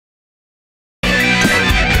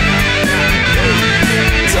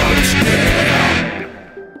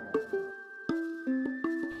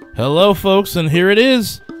Hello, folks, and here it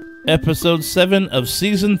is, episode 7 of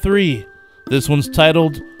season 3. This one's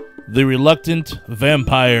titled The Reluctant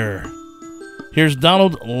Vampire. Here's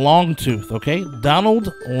Donald Longtooth, okay?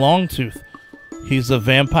 Donald Longtooth. He's a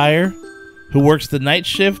vampire who works the night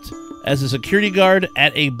shift as a security guard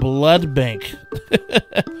at a blood bank.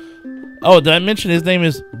 Oh, did I mention his name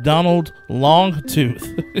is Donald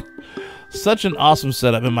Longtooth? Such an awesome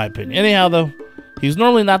setup, in my opinion. Anyhow, though, he's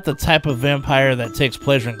normally not the type of vampire that takes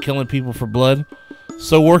pleasure in killing people for blood,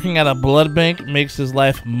 so working at a blood bank makes his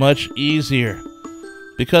life much easier.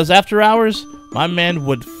 Because after hours, my man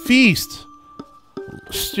would feast.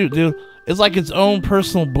 Shoot, dude, it's like its own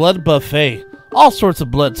personal blood buffet. All sorts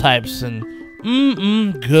of blood types and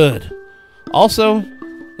good. Also,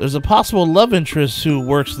 there's a possible love interest who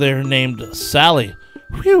works there named Sally.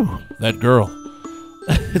 Whew, that girl.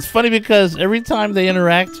 It's funny because every time they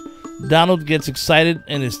interact, Donald gets excited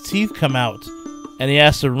and his teeth come out, and he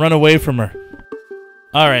has to run away from her.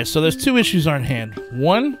 Alright, so there's two issues on hand.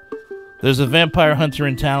 One, there's a vampire hunter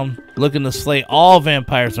in town looking to slay all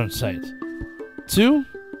vampires on sight. Two,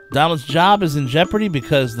 Donald's job is in jeopardy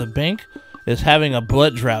because the bank is having a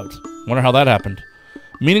blood drought. Wonder how that happened.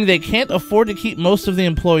 Meaning they can't afford to keep most of the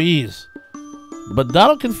employees. But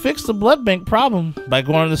Donald can fix the blood bank problem by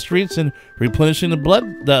going on the streets and replenishing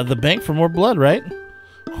the bank for more blood, right?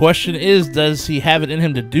 Question is, does he have it in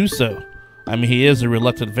him to do so? I mean, he is a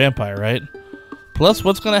reluctant vampire, right? Plus,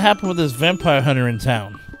 what's going to happen with this vampire hunter in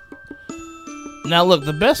town? Now, look,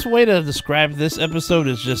 the best way to describe this episode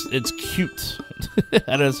is just, it's cute.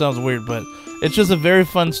 I know it sounds weird, but it's just a very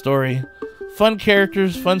fun story. Fun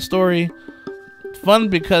characters, fun story. Fun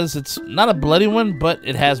because it's not a bloody one, but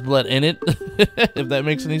it has blood in it, if that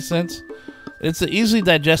makes any sense. It's an easily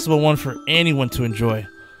digestible one for anyone to enjoy.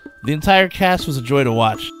 The entire cast was a joy to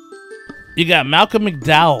watch. You got Malcolm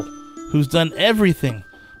McDowell, who's done everything.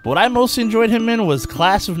 But what I mostly enjoyed him in was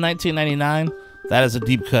Class of 1999. That is a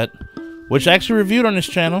deep cut, which I actually reviewed on this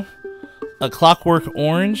channel. A Clockwork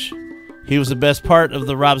Orange. He was the best part of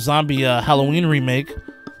the Rob Zombie Halloween remake.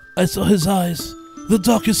 I saw his eyes, the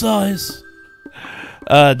darkest eyes.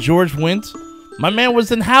 George Wendt. My man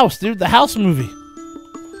was in House, dude, the House movie.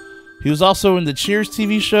 He was also in the Cheers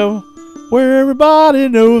TV show, where everybody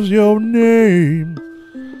knows your name,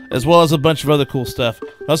 as well as a bunch of other cool stuff.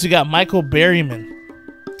 Also, you got Michael Berryman.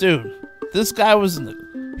 Dude, this guy was in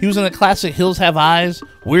the classic Hills Have Eyes,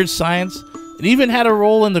 Weird Science, and even had a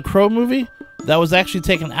role in the Crow movie that was actually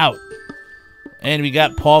taken out. And we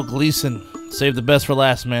got Paul Gleason. Save the best for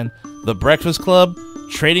last, man. The Breakfast Club,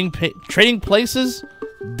 Trading Places,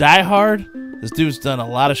 Die Hard. This dude's done a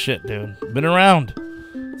lot of shit, dude. Been around.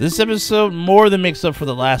 This episode more than makes up for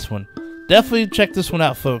the last one. Definitely check this one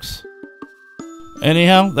out, folks.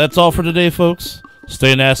 Anyhow, that's all for today, folks.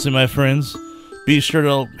 Stay nasty, my friends. Be sure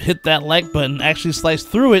to hit that like button, actually slice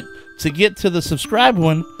through it to get to the subscribe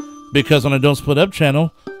one, because on a Don't Split Up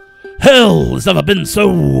channel, hell has never been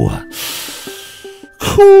so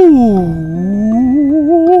cool.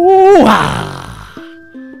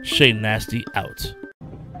 Shay Nasty out.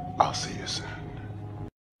 I'll see you soon.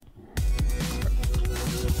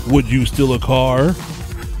 Would you steal a car?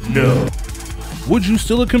 No. Would you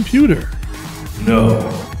steal a computer? No.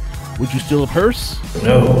 Would you steal a purse?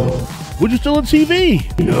 No. Would you steal a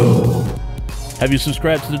TV? No. Have you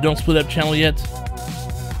subscribed to the Don't Split Up channel yet?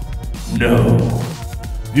 No.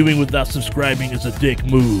 Viewing without subscribing is a dick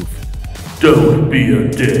move. Don't be a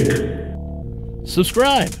dick.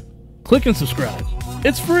 Subscribe. Click and subscribe.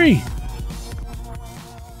 It's free.